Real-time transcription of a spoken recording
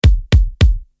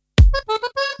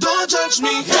judge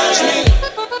me, judge me.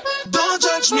 Don't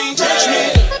judge me, judge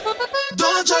me.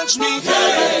 Don't judge me.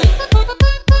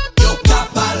 Yo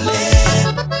capale.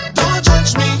 Don't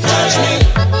judge me, judge me.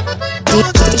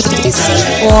 Don't judge me, judge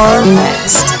me. Or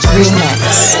next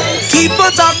remix. Keep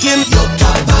on talking. Yo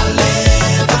capale.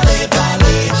 Vale,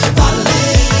 vale, vale, vale,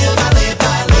 vale,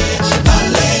 vale,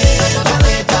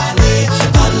 vale, vale,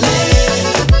 vale.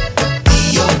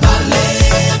 Yo vale,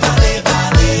 vale,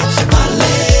 vale, vale,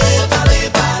 vale,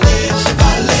 vale,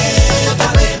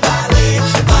 vale, vale, vale,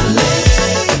 vale.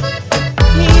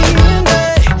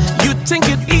 You think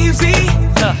it easy?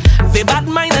 They bad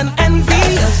mind and envy.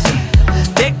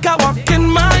 Take a walk in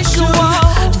my shoes.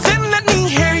 Then let me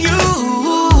hear you.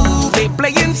 They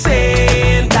playing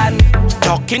Satan,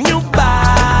 talking you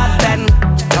bad, and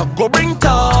now go bring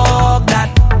talk that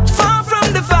far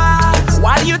from the facts.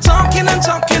 Why you talking and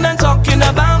talking and talking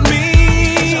about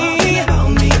me?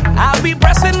 I'll be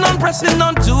pressing on,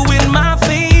 doing my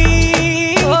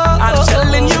thing. I'm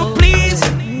telling you, please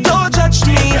don't judge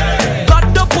me.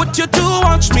 God don't put you to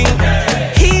watch me.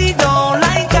 He don't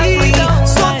like ugly,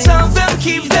 so tell them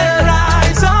keep their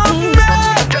eyes on me.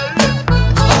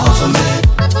 Off of me.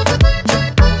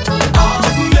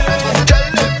 Off me.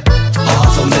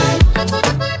 Off of me.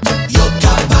 Yo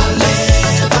capale,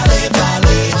 vale,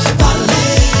 vale, vale, vale,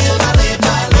 vale,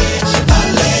 vale,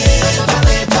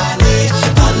 vale, vale,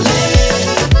 vale.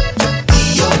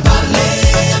 Yo vale,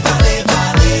 vale,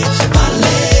 vale, vale, vale,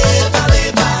 vale,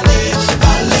 vale,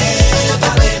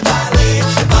 vale,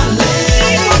 vale, vale.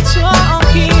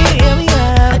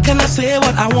 Can I say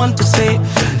what I want to say?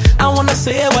 I wanna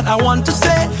say what I want to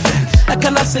say.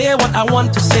 Can I say what I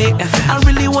want to say? I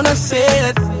really wanna say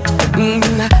it.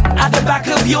 At the back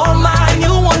of your mind,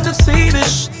 you want to say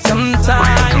this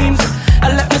sometimes.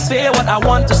 Let me say what I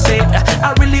want to say.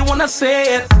 I really wanna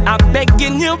say it. I'm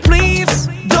begging you, please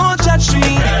don't judge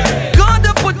me. God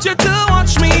to put you to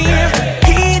watch me.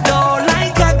 He don't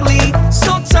like ugly,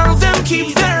 so tell them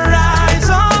keep